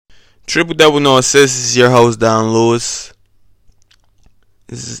Triple Double No Assist is your host, Don Lewis.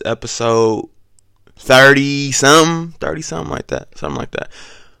 This is episode 30 something like that.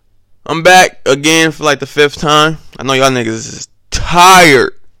 I'm back again for like the 5th time. I know y'all niggas is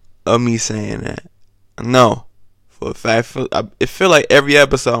tired of me saying that. I know. For a fact, it feel like every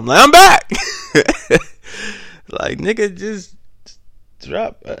episode I'm like, I'm back. Like, nigga, just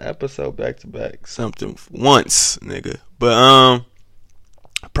drop an episode back to back. Something once, nigga. But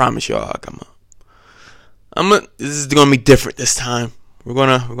I promise y'all I'll come up. This is gonna be different this time. We're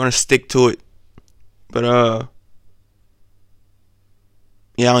gonna stick to it. But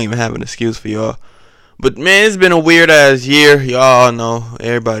yeah, I don't even have an excuse for y'all. But man, it's been a weird ass year. Y'all know,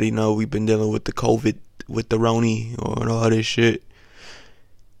 everybody know we've been dealing with the COVID, with the Roni, or all this shit.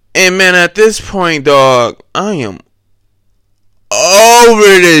 And man, at this point, dog, I am over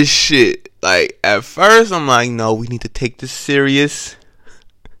this shit. Like, at first, I'm like, no, we need to take this serious.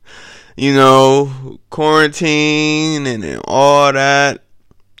 You know, quarantine and then all that.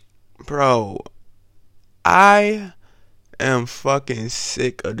 Bro, I am fucking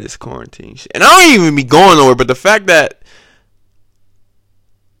sick of this quarantine shit. And I don't even be going nowhere, but the fact that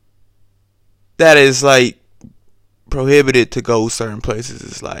is like prohibited to go certain places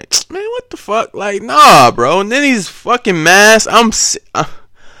is like, man, what the fuck? Like, nah, bro. And then these fucking masks. I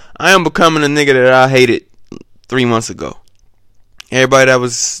am becoming a nigga that I hated 3 months ago. Everybody that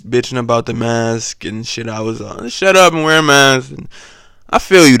was bitching about the mask and shit I was on, shut up and wear a mask. And I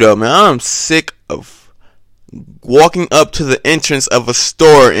feel you though, man. I'm sick of walking up to the entrance of a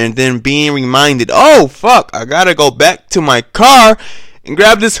store and then being reminded, oh fuck, I gotta go back to my car and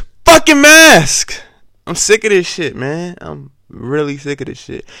grab this fucking mask. I'm sick of this shit, man. I'm really sick of this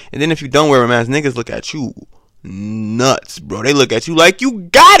shit. And then if you don't wear a mask, niggas look at you nuts, bro. They look at you like you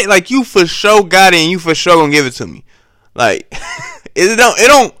got it, like you for sure got it and you for sure gonna give it to me. Like,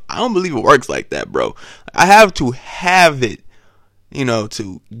 I don't believe it works like that, bro. I have to have it, you know,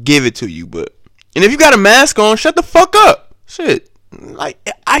 to give it to you. And if you got a mask on, shut the fuck up. Shit. Like,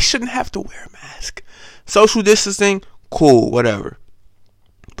 I shouldn't have to wear a mask. Social distancing, cool, whatever.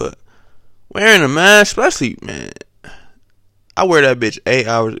 But wearing a mask, especially, man, I wear that bitch 8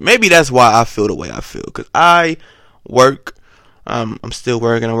 hours. Maybe that's why I feel the way I feel. Because I work. I'm still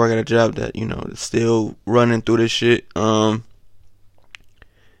working. I work at a job that, you know, is still running through this shit. And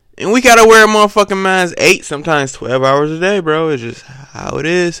we gotta wear a motherfucking mask 8, sometimes 12 hours a day, bro. It's just how it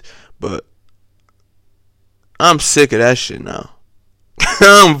is. But I'm sick of that shit now.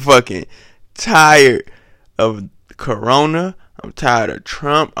 I'm fucking tired of Corona. I'm tired of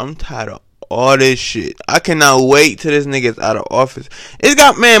Trump. I'm tired of all this shit. I cannot wait till this nigga's out of office.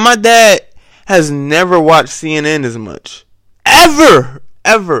 Man, my dad has never watched CNN as much. Ever.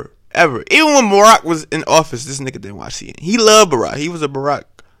 Even when Barack was in office, this nigga didn't watch CNN. He loved Barack. He was a Barack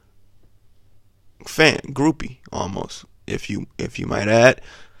fan, groupie, almost, if you might add.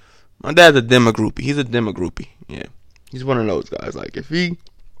 My dad's a Demo groupie. He's a Demo groupie. Yeah. He's one of those guys. Like, if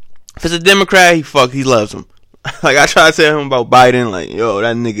it's a Democrat, he loves him. Like, I try to tell him about Biden, like, yo,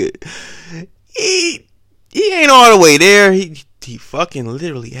 that nigga, he ain't all the way there. He fucking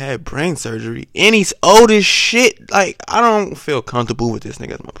literally had brain surgery. And he's old as shit. Like, I don't feel comfortable with this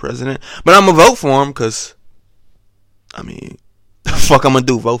nigga as my president. But I'm gonna vote for him because, I mean, the fuck I'm gonna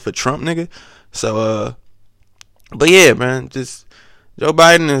do? Vote for Trump, nigga? So, but yeah, man, just, Joe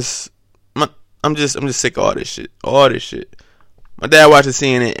Biden is, I'm just sick of all this shit. My dad watches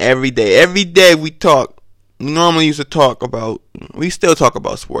CNN every day. Every day we talk. We normally used to talk about, we still talk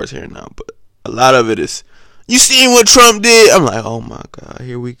about sports here now, but a lot of it is, you seen what Trump did? I'm like, oh my God,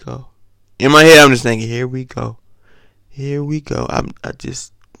 here we go. In my head, I'm just thinking, here we go. What'd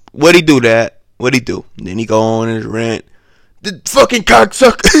he do that? What'd he do? And then he go on his rant. The fucking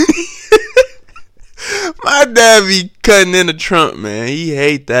cocksucker. My dad be cutting into Trump, man. He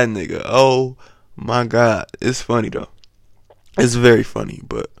hate that nigga. Oh my God. It's funny though. It's very funny,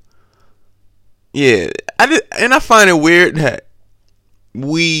 but yeah. I find it weird that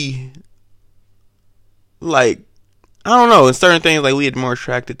we, like, I don't know, in certain things, like, we get more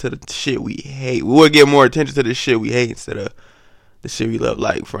attracted to the shit we hate. We would get more attention to the shit we hate instead of the shit we love.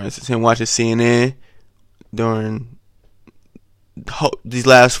 Like, for instance, him watching CNN during these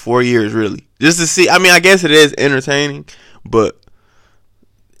last 4 years, really. Just to see, I mean, I guess it is entertaining, but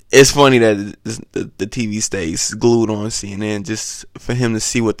it's funny that the TV stays glued on CNN just for him to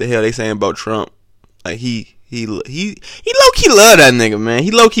see what the hell they saying about Trump. Like, he low-key love that nigga, man.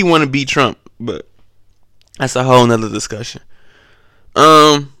 He low-key want to beat Trump, but that's a whole nother discussion.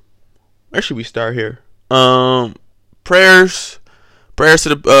 Where should we start here? Prayers to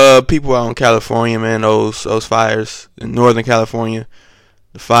the people out in California, man. Those fires in Northern California.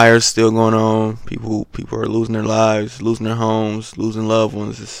 The fire's still going on. People are losing their lives, losing their homes, losing loved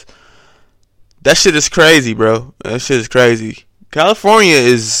ones. That shit is crazy, bro. That shit is crazy. California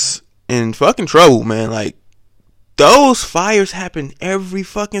is in fucking trouble, man. Like, those fires happen every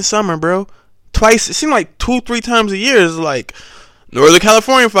fucking summer, bro. Twice. It seems like 2-3 times a year. It's like Northern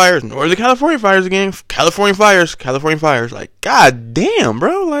California fires, Northern California fires again, California fires, California fires. Like, god damn,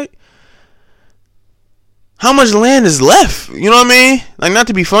 bro. Like, how much land is left? You know what I mean? Like, not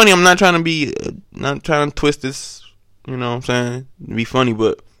to be funny. I'm not trying to be, not trying to twist this. You know what I'm saying? To be funny,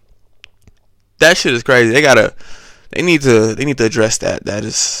 but that shit is crazy. They need to address that. That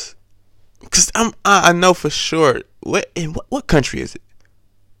is, cause I know for sure. What country is it?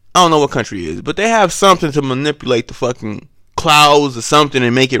 I don't know what country it is, but they have something to manipulate the fucking clouds or something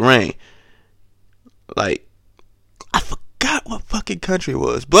and make it rain. Like, I forgot what fucking country it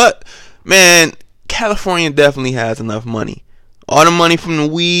was, but man, California definitely has enough money. All the money from the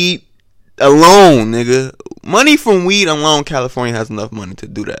weed alone, nigga. Money from weed alone, California has enough money to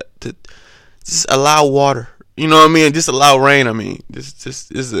do that. To just allow water. You know what I mean? Just allow rain. I mean,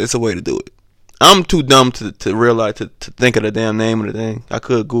 it's a way to do it. I'm too dumb to realize to think of the damn name of the thing. I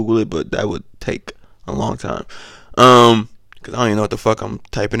could Google it, but that would take a long time. Cause I don't even know what the fuck I'm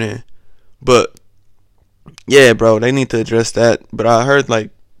typing in. But yeah, bro, they need to address that. But I heard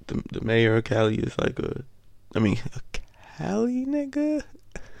like the mayor of Cali is like a Cali nigga.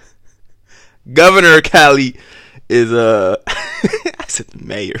 Governor of Cali is I said the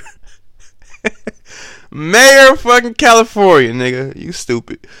mayor. Mayor of fucking California, nigga. You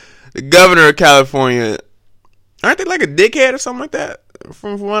stupid. The governor of California, aren't they like a dickhead or something like that?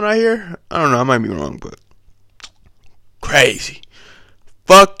 From what I hear, I don't know. I might be wrong, but crazy,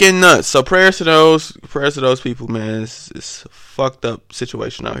 fucking nuts. So prayers to those people, man. It's a fucked up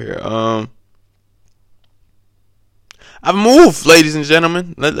situation out here. I've moved, ladies and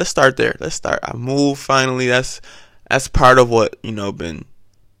gentlemen. Let's start there. I moved finally. That's part of what been.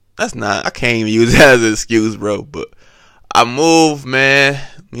 That's not. I can't even use that as an excuse, bro. But I moved, man.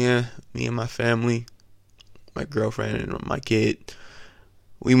 Yeah, me and my family, my girlfriend and my kid,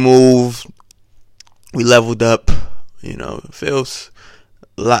 we moved. We leveled up. It feels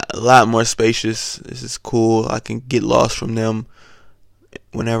a lot more spacious. This is cool. I can get lost from them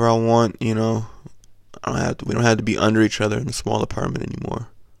whenever I want. We don't have to be under each other in a small apartment anymore.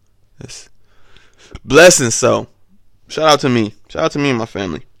 It's blessings. So shout out to me and my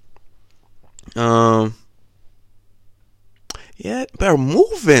family. Yeah, but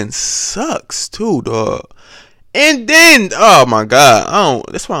moving sucks too, dog. And then, oh my god,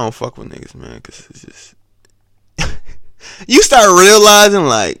 that's why I don't fuck with niggas, man. Cause it's just you start realizing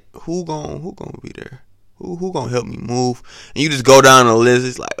like who gonna be there, who gonna help me move, and you just go down the list.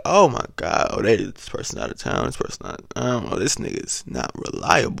 It's like, oh my god, this person out of town, this person out. I don't know, this nigga's not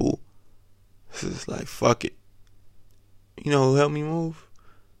reliable. This is like, fuck it. You know who helped me move?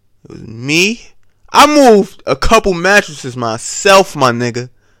 It was me. I moved a couple mattresses myself, my nigga.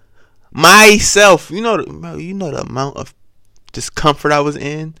 Myself. You know the amount of discomfort I was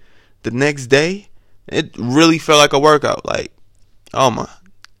in the next day? It really felt like a workout. Like, oh my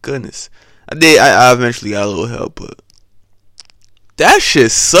goodness. I eventually got a little help, but that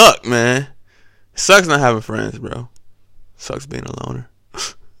shit sucked, man. It sucks not having friends, bro. It sucks being a loner.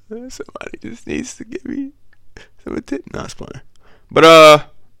 Somebody just needs to give me some attention. No, it's fine. But,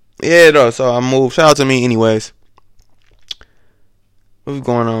 yeah, though, so I moved. Shout out to me anyways. What's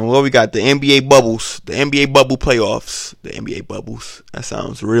going on? Well, we got the NBA bubbles. The NBA bubble playoffs. The NBA bubbles. That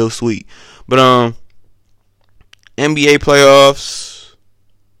sounds real sweet. But, NBA playoffs.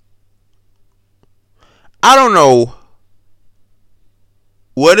 I don't know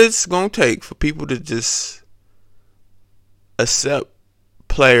what it's going to take for people to just accept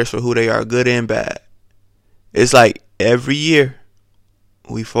players for who they are, good and bad. It's like every year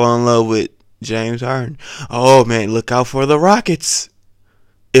we fall in love with James Harden. Oh man, look out for the Rockets.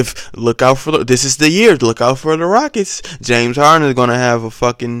 This is the year. Look out for the Rockets. James Harden is gonna have a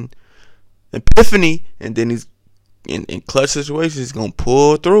fucking epiphany, and then he's in clutch situations. He's gonna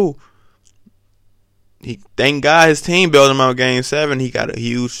pull through. Thank God his team bailed him out Game 7. He got a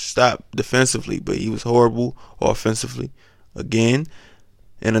huge stop defensively, but he was horrible offensively again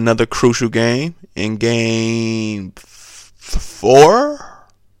in another crucial game. In Game 4.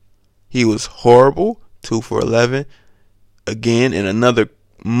 He was horrible, 2 for 11. Again, in another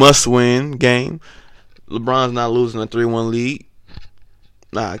must-win game. LeBron's not losing a 3-1 lead.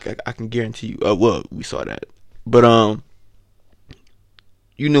 Nah, I can guarantee you. Well, we saw that. But,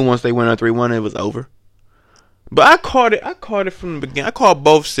 you knew once they went on 3-1, it was over. But I caught it from the beginning. I caught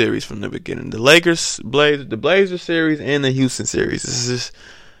both series from the beginning. The Blazers series and the Houston series. This is just,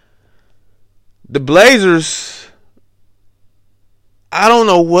 the Blazers, I don't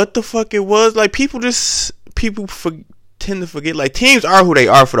know what the fuck it was. Like, people tend to forget. Like, teams are who they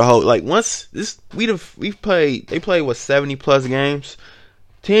are for the whole. Like, once this, they played what, 70 plus games.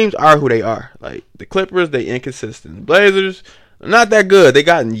 Teams are who they are. Like, the Clippers, they inconsistent. The Blazers, not that good. They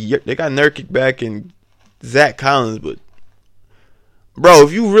got Nurkic back and Zach Collins, but bro,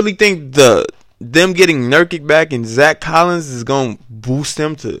 if you really think them getting Nurkic back and Zach Collins is gonna boost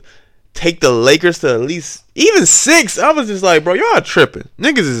them to take the Lakers to at least even 6, I was just like, bro, y'all tripping.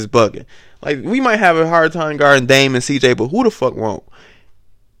 Niggas is bugging. Like, we might have a hard time guarding Dame and CJ, but who the fuck won't?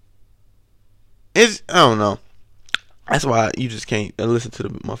 I don't know. That's why you just can't listen to the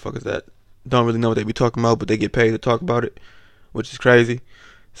motherfuckers that don't really know what they be talking about, but they get paid to talk about it, which is crazy.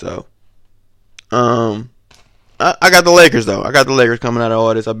 So, I got the Lakers, though. I got the Lakers coming out of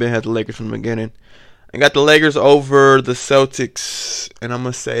all this. I've been had the Lakers from the beginning. I got the Lakers over the Celtics, and I'm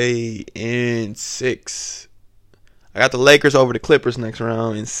going to say in 6. I got the Lakers over the Clippers next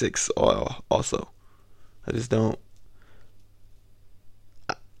round in 6 also. I just don't.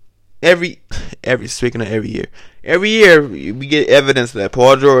 Speaking of every year we get evidence that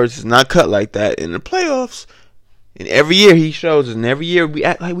Paul George is not cut like that in the playoffs. And every year he shows us, and every year we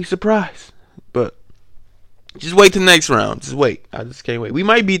act like we surprised. But just wait till next round. Just wait. I just can't wait. We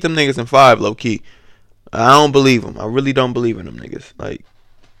might beat them niggas in 5, low key. I don't believe them. I really don't believe in them niggas. Like,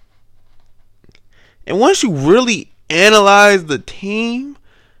 and once you really analyze the team,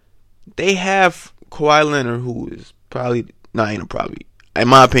 they have Kawhi Leonard, who is probably in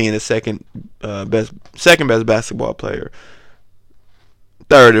my opinion, the second best basketball player.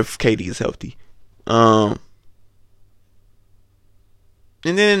 Third if KD is healthy. And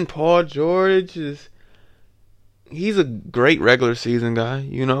then Paul George he's a great regular season guy.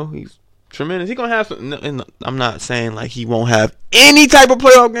 You know, he's tremendous. He's gonna have some. And I'm not saying like he won't have any type of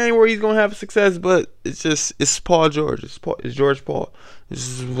playoff game where he's gonna have success, but it's Paul George. It's George Paul. This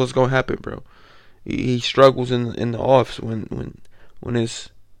is what's gonna happen, bro. He struggles in the offs when it's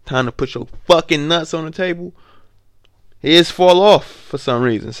time to put your fucking nuts on the table. His fall off for some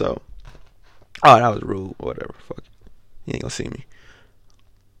reason. So, that was rude. Whatever. Fuck it. He ain't gonna see me.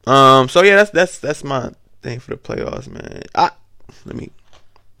 So yeah, that's my thing for the playoffs, man.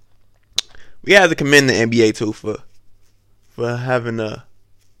 We have to commend the NBA too for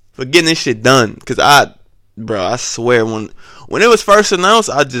getting this shit done. Cause I swear when it was first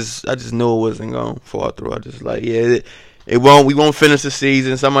announced, I just knew it wasn't gonna fall through. I just like, yeah, it won't. We won't finish the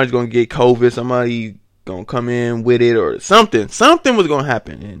season. Somebody's gonna get COVID. Somebody gonna come in with it or something. Something was gonna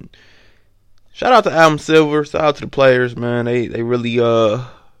happen. And shout out to Adam Silver. Shout out to the players, man. They really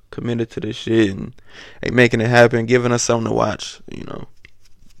committed to this shit and they making it happen, giving us something to watch. You know,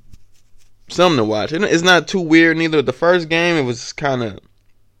 something to watch. It's not too weird neither. The first game, it was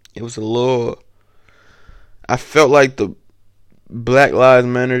a little. I felt like the Black Lives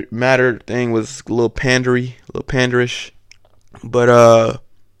Matter thing was a little panderish. But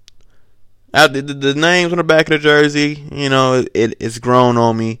the names on the back of the jersey, you know, it's grown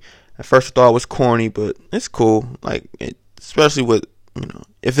on me. At first I thought it was corny, but it's cool. Like, especially with, you know,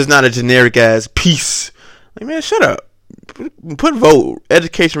 if it's not a generic ass peace. Like, man, shut up. Put vote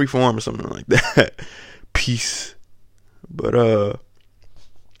education reform or something like that. Peace. But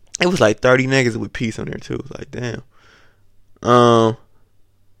it was like 30 niggas with peace on there too. It was like, damn.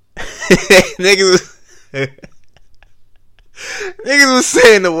 Niggas was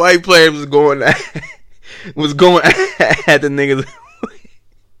saying the white players was going at the niggas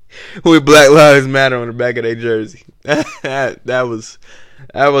with Black Lives Matter on the back of their jersey. That was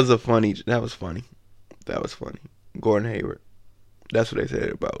funny. Gordon Hayward. That's what they said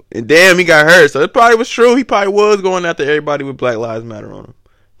about. And damn, he got hurt, so it probably was true. He probably was going after everybody with Black Lives Matter on him,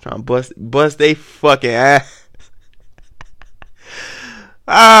 trying to bust they fucking ass.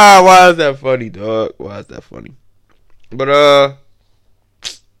 Why is that funny, dog? Why is that funny? But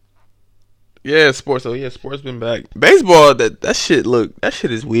yeah, sports. So yeah, sports been back. Baseball, that shit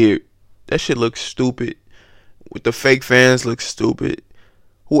is weird. That shit looks stupid. With the fake fans, looks stupid.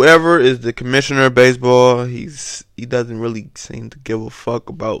 Whoever is the commissioner of baseball, he doesn't really seem to give a fuck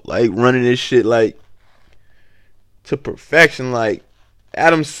about like running this shit like to perfection. Like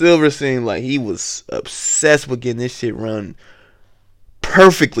Adam Silver seemed like he was obsessed with getting this shit run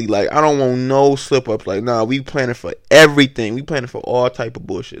perfectly. Like, I don't want no slip ups. Like, nah, we planning for everything. We planning for all type of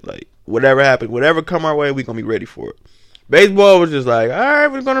bullshit. Like, whatever happens, whatever come our way, we gonna be ready for it. Baseball was just like, all right,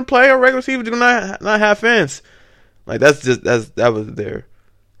 we're gonna play a regular season. We're gonna not have fans. Like, that was their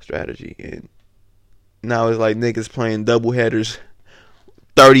strategy. And Now it's like niggas playing double headers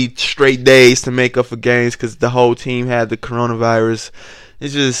 30 straight days to make up for games because the whole team had the coronavirus.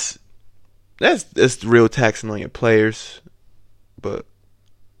 It's just, that's real taxing on your players. But,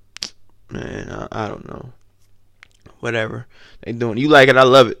 man, I don't know. Whatever they doing. You like it, I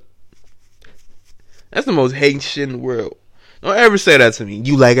love it. That's the most hating shit in the world. Don't ever say that to me.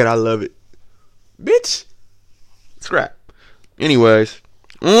 You like it, I love it. Bitch. Scrap. Anyways,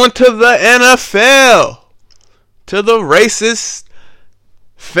 on to the NFL. To the racist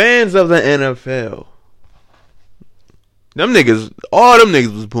fans of the NFL. Them niggas, all them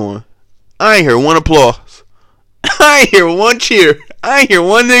niggas was born. I ain't hear one applause. I ain't hear one cheer. I ain't hear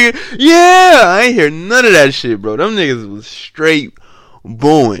one nigga. Yeah, I ain't hear none of that shit, bro. Them niggas was straight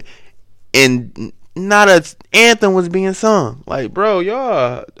booing. And not a anthem was being sung. Like, bro,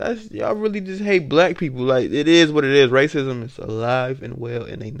 y'all really just hate black people. Like, it is what it is. Racism is alive and well,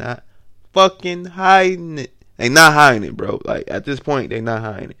 and they not fucking hiding it. They not hiding it, bro. Like, at this point, they not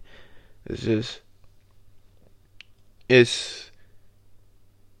hiding it. It's just, it's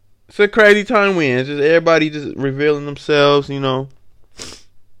a crazy time we in. It's just everybody just revealing themselves, you know.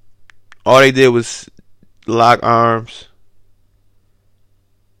 All they did was lock arms.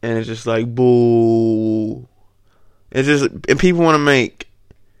 And it's just like, boo. It's just, and people want to make,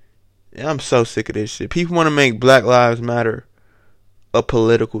 I'm so sick of this shit. People want to make Black Lives Matter a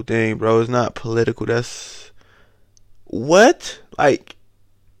political thing, bro. It's not political. That's, what? Like,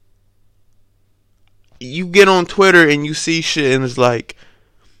 you get on Twitter and you see shit and it's like,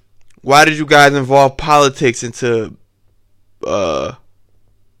 why did you guys involve politics into football?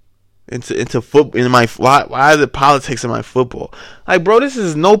 Why is it politics in my football? Like, bro, this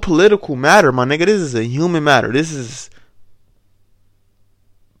is no political matter, my nigga. This is a human matter. This is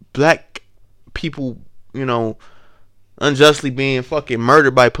black people, you know, unjustly being fucking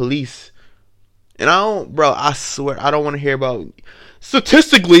murdered by police. And I swear, I don't want to hear about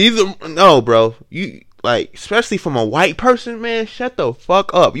statistically. No, bro. You, like, especially from a white person, man, shut the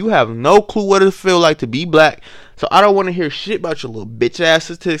fuck up. You have no clue what it feel like to be black. So I don't want to hear shit about your little bitch ass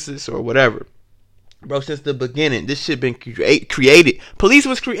statistics or whatever. Bro, since the beginning, this shit been created. Police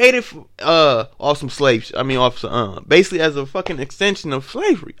was created off some slaves. I mean, basically as a fucking extension of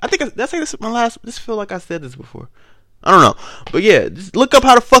slavery. I think this feel like I said this before. I don't know. But yeah, just look up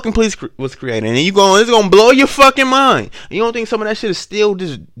how the fucking police was created. And it's gonna blow your fucking mind. And you don't think some of that shit is still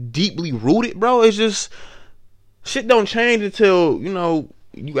just deeply rooted, bro? It's just, shit don't change until, you know,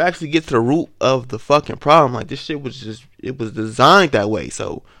 you actually get to the root of the fucking problem. Like, this shit was just, it was designed that way.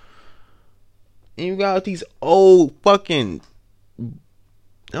 So, and you got these old fucking, I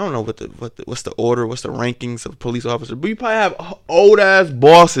don't know what's the order, what's the rankings of police officers, but you probably have old ass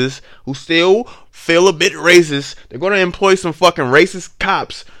bosses who still feel a bit racist. They're gonna employ some fucking racist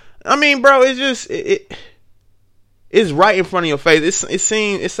cops. I mean, bro, it's just it's right in front of your face. It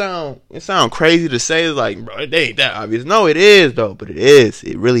sound crazy to say. It's like, bro, it ain't that obvious. No, it is though, but it is.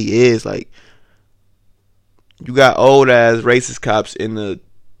 It really is. Like, you got old ass racist cops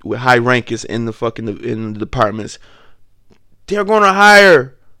with high rankings in the departments. They're gonna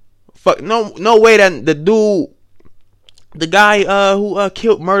hire. No way that the guy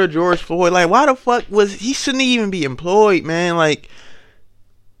who murdered George Floyd, like, why the fuck he shouldn't even be employed, man. Like,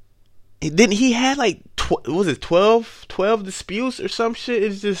 he had like 12 disputes or some shit.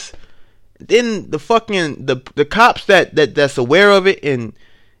 It's just, then the fucking the cops that's aware of it and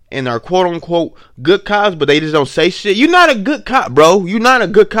are quote unquote good cops, but they just don't say shit. You're not a good cop, bro. You're not a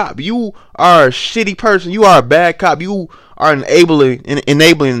good cop. You are a shitty person. You are a bad cop. You are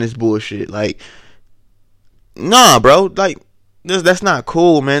enabling this bullshit. Like, nah, bro. Like, that's not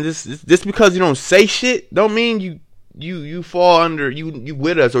cool, man. Just because you don't say shit don't mean you fall under, you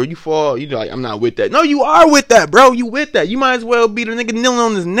with us, or you fall, you know, like, I'm not with that. No, you are with that, bro. You with that. You might as well be the nigga kneeling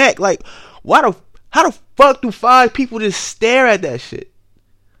on his neck. Like, how the fuck do 5 people just stare at that shit?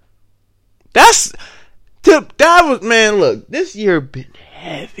 That was, man, look, this year been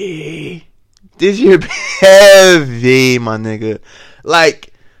heavy. This year been heavy, my nigga.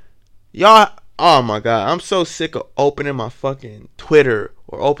 Like, y'all, oh my god, I'm so sick of opening my fucking Twitter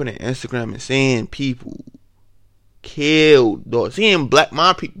or opening Instagram and seeing people killed, dog. Seeing black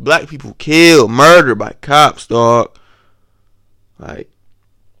people killed, murdered by cops, dog. Like,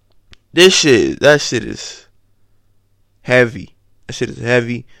 that shit is heavy. That shit is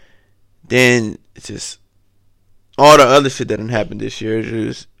heavy. Then it's just all the other shit that done happened this year.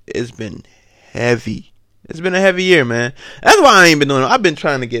 It's been heavy. It's been a heavy year, man. That's why I ain't been doing it. I've been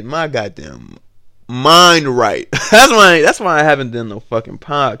trying to get my goddamn mind right. That's why I haven't done no fucking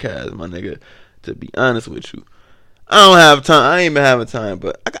podcast, my nigga. To be honest with you, I don't have time. I ain't been having time,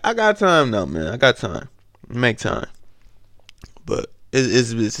 but I got time though, man. I got time. Make time. But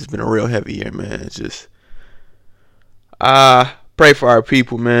it's been a real heavy year, man. It's just pray for our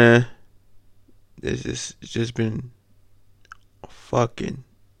people, man. It's just been fucking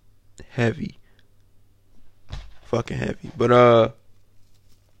heavy. Fucking heavy. But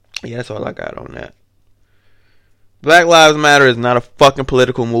yeah, that's all I got on that. Black Lives Matter is not a fucking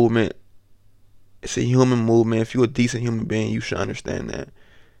political movement. It's a human movement. If you're a decent human being, you should understand that.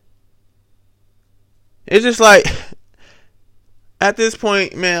 It's just like, at this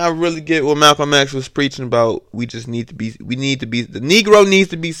point, man, I really get what Malcolm X was preaching about. The Negro needs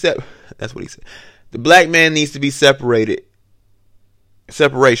to be that's what he said. The black man needs to be separated.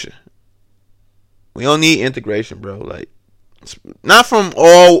 Separation. We don't need integration, bro. Like,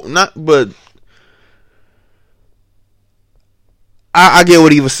 but I get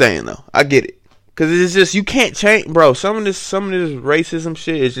what he was saying though. I get it. Cause it's just, you can't change, bro. Some of this racism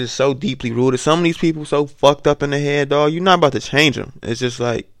shit is just so deeply rooted. Some of these people so fucked up in the head, dog. You're not about to change them. It's just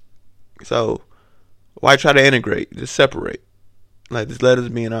like, so why try to integrate? Just separate. Like, just let us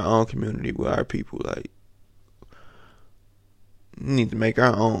be in our own community with our people. Like, we need to make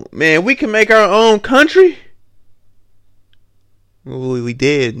our own. Man, we can make our own country. We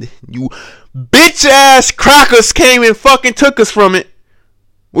did. You bitch ass crackers came and fucking took us from it.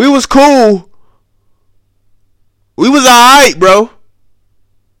 We was cool. We was alright, bro.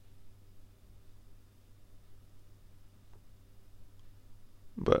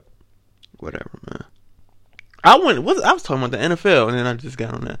 But whatever, man. I was talking about the NFL, and then I just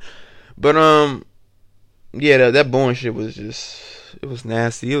got on that. But yeah, that Boeing shit was just, it was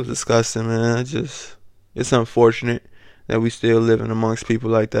nasty. It was disgusting, man. It's unfortunate that we still living amongst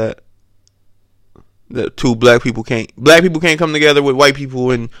people like that. That black people can't come together with white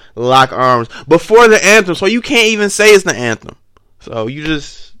people and lock arms before the anthem, so you can't even say it's the anthem. So you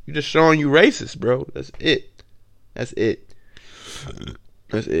just showing you racist, bro. That's it.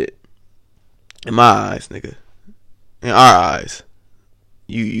 In my eyes, nigga. In our eyes,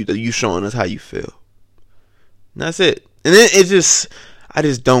 you showing us how you feel. And that's it. And then I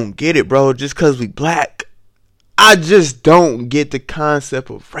just don't get it, bro. Just cause we black, I just don't get the concept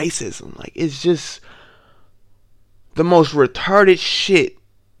of racism. Like, it's just the most retarded shit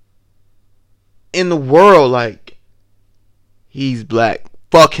in the world. Like, he's black,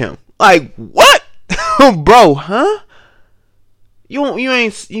 fuck him. Like, what? Bro, huh? You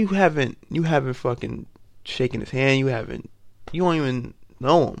haven't fucking shaken his hand. You don't even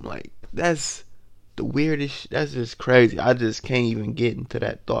know him. Like, that's the weirdest. That's just crazy. I just can't even get into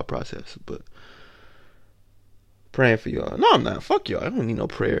that thought process. But praying for y'all. No, I'm not. Fuck y'all. I don't need no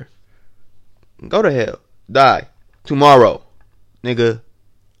prayer. Go to hell. Die tomorrow, nigga.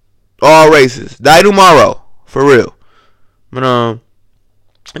 All races die tomorrow, for real. But let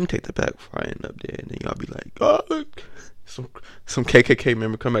me take that back before I end up there, and then y'all be like, God, some KKK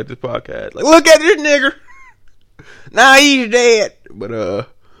member come at this podcast like, look at this nigger. Nah, he's dead. But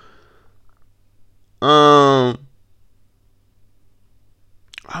I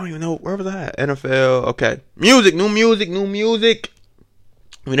don't even know, where was I at? NFL. Okay, new music.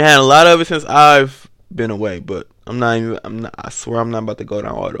 We had a lot of it since I've been away, but I swear I'm not about to go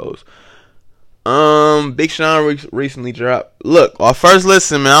down all those. Big Sean recently dropped. Look, our first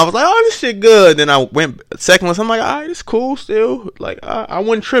listen, man, I was like, oh, this shit good. Then I went second listen, I'm like, alright, it's cool still. Like, I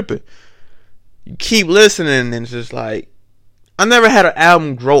wasn't tripping. You keep listening, and it's just like, I never had an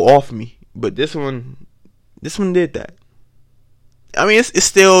album grow off me, but this one did that. I mean,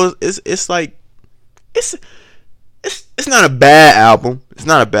 it's like, it's not a bad album. It's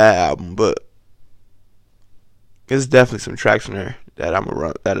not a bad album, but there's definitely some tracks in there that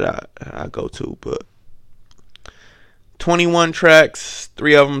I go to. But 21 tracks,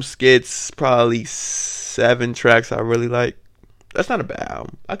 3 of them skits, probably 7 tracks I really like. That's not a bad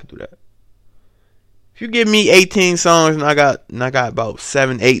album. I could do that. If you give me 18 songs and I got about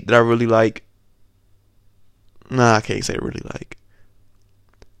 7, 8 that I really like. Nah, I can't say really like.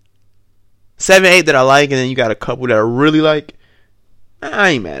 7, 8 that I like, and then you got a couple that I really like. I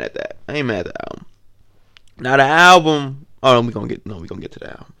ain't mad at that. I ain't mad at the album. Now the album. Oh, we gonna get to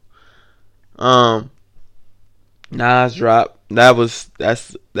the album. Nas drop.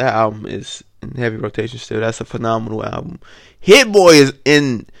 That album is in heavy rotation still. That's a phenomenal album. Hit Boy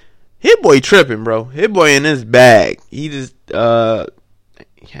tripping, bro. Hit Boy in his bag. He just he got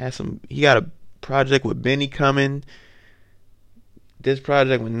a project with Benny coming. This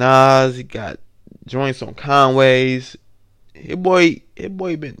project with Nas. He got joints on Conway's. Hit Boy he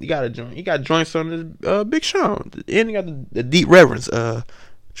got a joint. He got joints on this Big Sean. And he got the Deep Reverence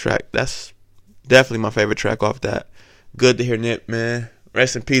track. That's definitely my favorite track off that. Good to hear Nip, man.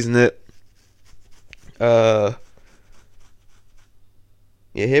 Rest in peace, Nip. Yeah,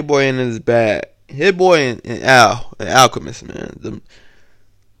 Hit Boy in his bag. Hit Boy and Alchemist, man.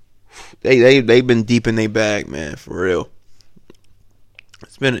 They've been deep in their bag, man, for real.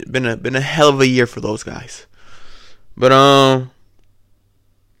 It's been a hell of a year for those guys. But I'm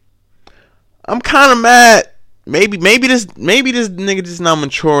kind of mad. Maybe this nigga just not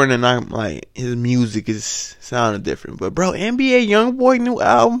maturing, and I'm like, his music is sounding different. But bro, NBA YoungBoy new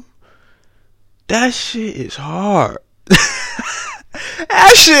album, that shit is hard.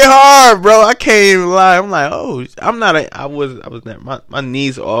 That shit hard, bro. I can't even lie. I'm like, oh, I was never. My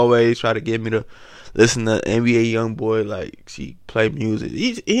niece always try to get me to listen to NBA YoungBoy. Like, she play music.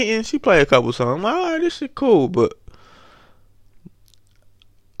 And she play a couple songs. I'm like, all right, this shit cool, but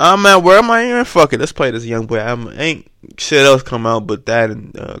I'm at where am I even? Fuck it, let's play this YoungBoy album. Ain't shit else come out but that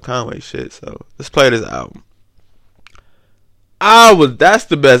and Conway shit. So let's play this album. That's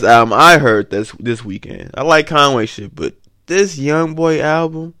the best album I heard this weekend. I like Conway shit, but this YoungBoy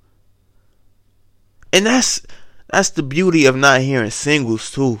album, and that's the beauty of not hearing singles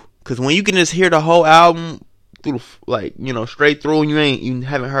too. Cause when you can just hear the whole album through, like, you know, straight through, and you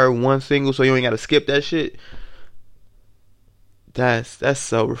haven't heard one single, so you ain't gotta skip that shit. That's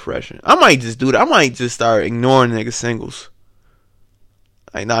so refreshing. I might just do that. I might just start ignoring niggas singles.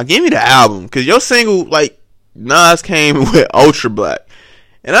 Like, nah, give me the album. Cause your single, like, Nas came with Ultra Black,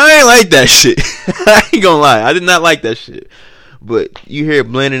 and I ain't like that shit. I ain't gonna lie, I did not like that shit. But you hear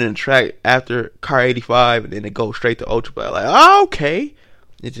it blending in the track after Car 85, and then it goes straight to Ultra Black. Like, oh, okay,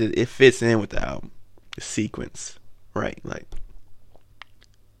 it fits in with the album, the sequence, right? Like,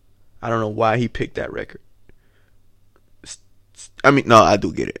 I don't know why he picked that record. I mean, no, I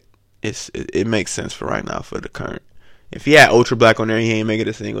do get it. It makes sense for right now, for the current. If he had Ultra Black on there, he ain't make it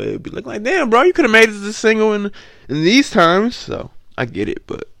a single. It would be like, damn, bro, you could have made it a single in these times. So I get it,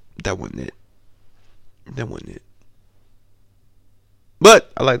 but that wasn't it.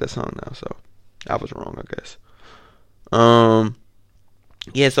 But I like that song now, so I was wrong, I guess.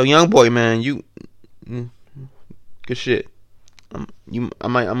 Yeah. So YoungBoy, man, you good shit. You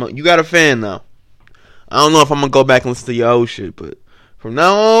got a fan now. I don't know if I'm gonna go back and listen to your old shit, but from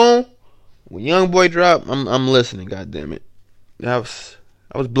now on, when YoungBoy drop, I'm listening. God damn it, I was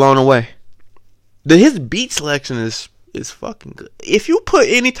blown away. His beat selection is fucking good. If you put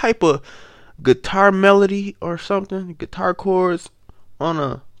any type of guitar melody or something, guitar chords on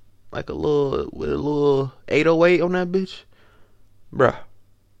a little 808 on that bitch, bruh,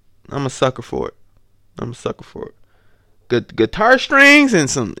 I'm a sucker for it. Good guitar strings and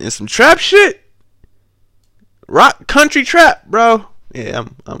some trap shit. Rock country trap, bro. Yeah,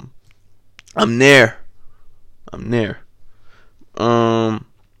 I'm there.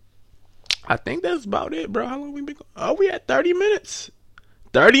 I think that's about it, bro. How long we been going? Oh, we at 30 minutes.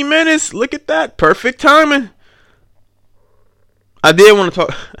 30 minutes. Look at that. Perfect timing. I want to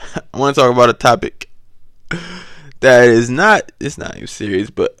talk about a topic that is not, it's not even serious,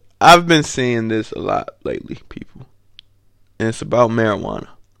 but I've been seeing this a lot lately, people. And it's about marijuana.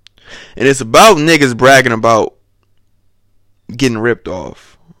 And it's about niggas bragging about getting ripped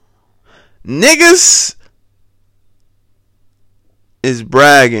off. Niggas is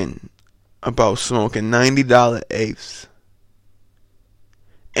bragging about smoking $90 apes.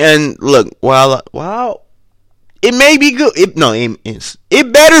 And look, while it may be good, it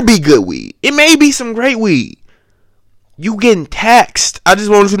better be good weed. It may be some great weed. You getting taxed. I just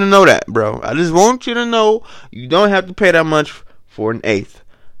want you to know that, bro. I just want you to know you don't have to pay that much for an eighth.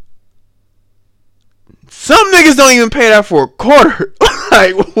 Some niggas don't even pay that for a quarter.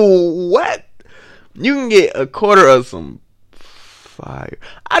 Like, what? You can get a quarter of some fire.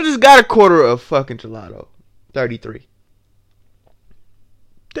 I just got a quarter of fucking gelato. 33.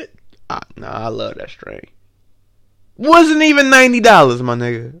 I love that strain. Wasn't even $90, my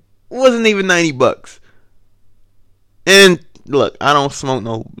nigga. Wasn't even $90. And look, I don't smoke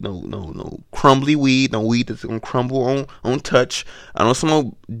no crumbly weed, no weed that's gonna crumble on touch. I don't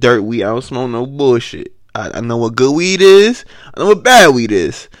smoke dirt weed. I don't smoke no bullshit. I know what good weed is. I know what bad weed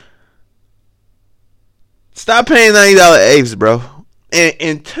is. Stop paying $90 apes, bro.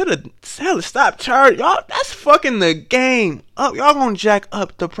 And to the seller, stop charging. Y'all, that's fucking the game up. Y'all gonna jack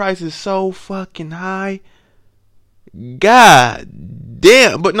up the prices so fucking high. God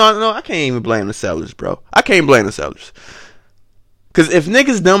damn. But no, I can't even blame the sellers, bro. I can't blame the sellers. Because if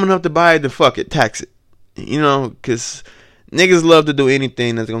niggas dumb enough to buy it, then fuck it, tax it. You know, because niggas love to do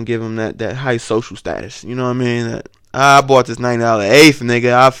anything that's gonna give them that high social status. You know what I mean? I bought this $90 eighth,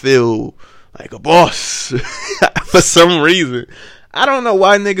 nigga. I feel like a boss for some reason. I don't know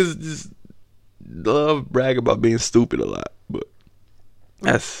why niggas just love brag about being stupid a lot, but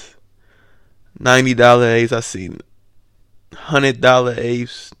that's $90 apes. I seen $100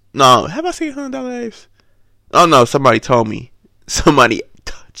 apes. No, have I seen $100 apes? Oh no, somebody told me. Somebody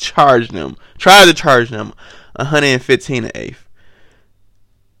tried to charge them $115 an eighth.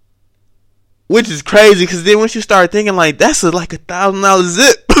 Which is crazy, because then once you start thinking like, that's like $1,000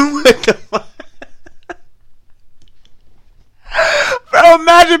 zip. What the fuck? Bro,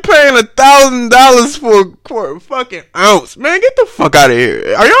 imagine paying $1,000 for a fucking ounce. Man, get the fuck out of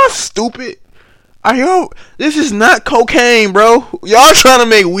here. Are y'all stupid? This is not cocaine, bro. Y'all trying to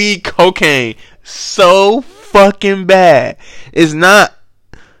make weed cocaine so fucking bad. It's not.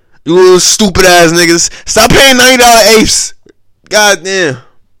 You little stupid ass niggas. Stop paying $90 apes. God damn.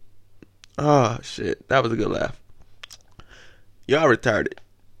 Oh shit. That was a good laugh. Y'all retarded.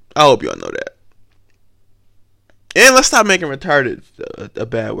 I hope y'all know that. And let's stop making retarded a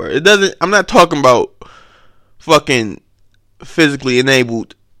bad word. It doesn't. I'm not talking about fucking physically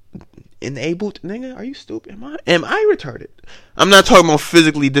enabled. Enabled, nigga? Are you stupid? Am I retarded? I'm not talking about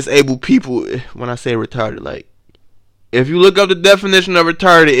physically disabled people when I say retarded. Like, if you look up the definition of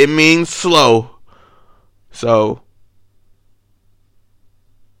retarded, it means slow. So,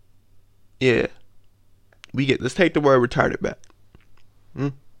 yeah, let's take the word retarded back.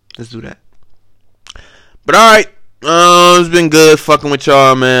 Let's do that. But alright, it's been good fucking with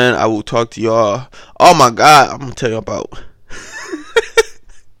y'all, man. I will talk to y'all. Oh my god, I'm gonna tell you about.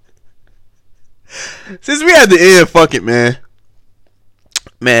 Since we had the end, fuck it, man.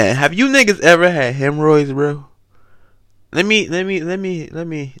 Man, have you niggas ever had hemorrhoids, bro? Let me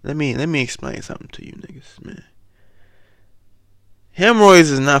explain something to you niggas, man. Hemorrhoids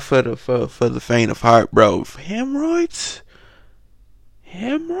is not for the faint of heart, bro. Hemorrhoids,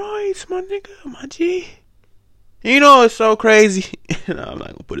 my nigga, my G. You know it's so crazy. No, I'm not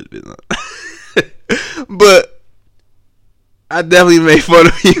gonna put his business on. But I definitely made fun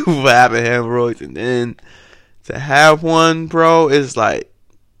of you for having hemorrhoids, and then to have one, bro, it's like,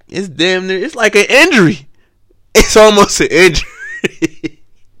 it's damn near, it's like an injury. It's almost an injury.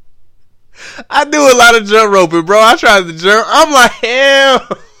 I do a lot of jump roping, bro. I tried to jump. I'm like, hell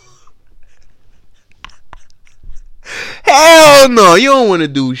no. You don't want to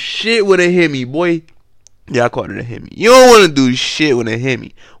do shit with a Hemi, boy. Yeah, I called it a Hemi. You don't want to do shit with a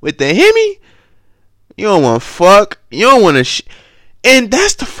Hemi. With the Hemi, you don't want to fuck. You don't want to and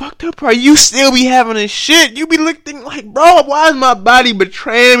that's the fucked up part. You still be having a shit. You be looking like, bro, why is my body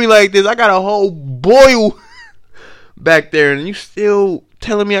betraying me like this? I got a whole boil back there, and you still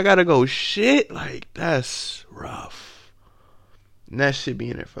telling me I gotta go shit? Like, that's rough. And that shit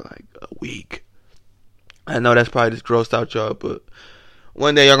be in there for like a week. I know that's probably just grossed out y'all, but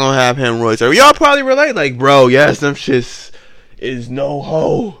one day y'all gonna have hemorrhoids. Or y'all probably relate like, bro, yes, them shits is no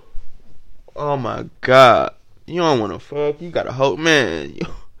hoe. Oh my god. You don't want to fuck. You gotta hope, man.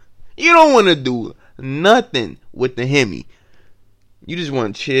 You don't want to do nothing with the Hemi. You just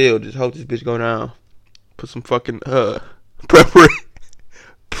want to chill. Just hope this bitch go down. Put some fucking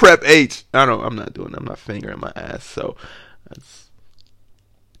prep H. I'm not doing that. I'm not fingering my ass. So let's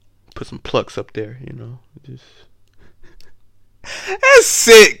put some plucks up there. You know, just that's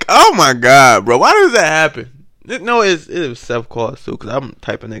sick. Oh my god, bro. Why does that happen? No, it was self-caused too. Cause I'm the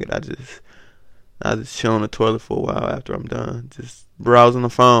type of nigga that I just chill on the toilet for a while after I'm done. Just browsing the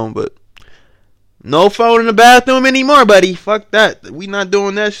phone. But no phone in the bathroom anymore, buddy. Fuck that. We not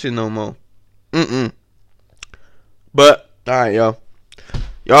doing that shit no more. But, alright, y'all.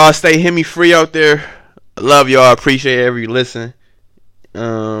 Y'all stay Hemi free out there. I love y'all. Appreciate every listen.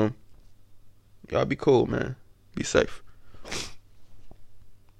 Y'all be cool, man. Be safe.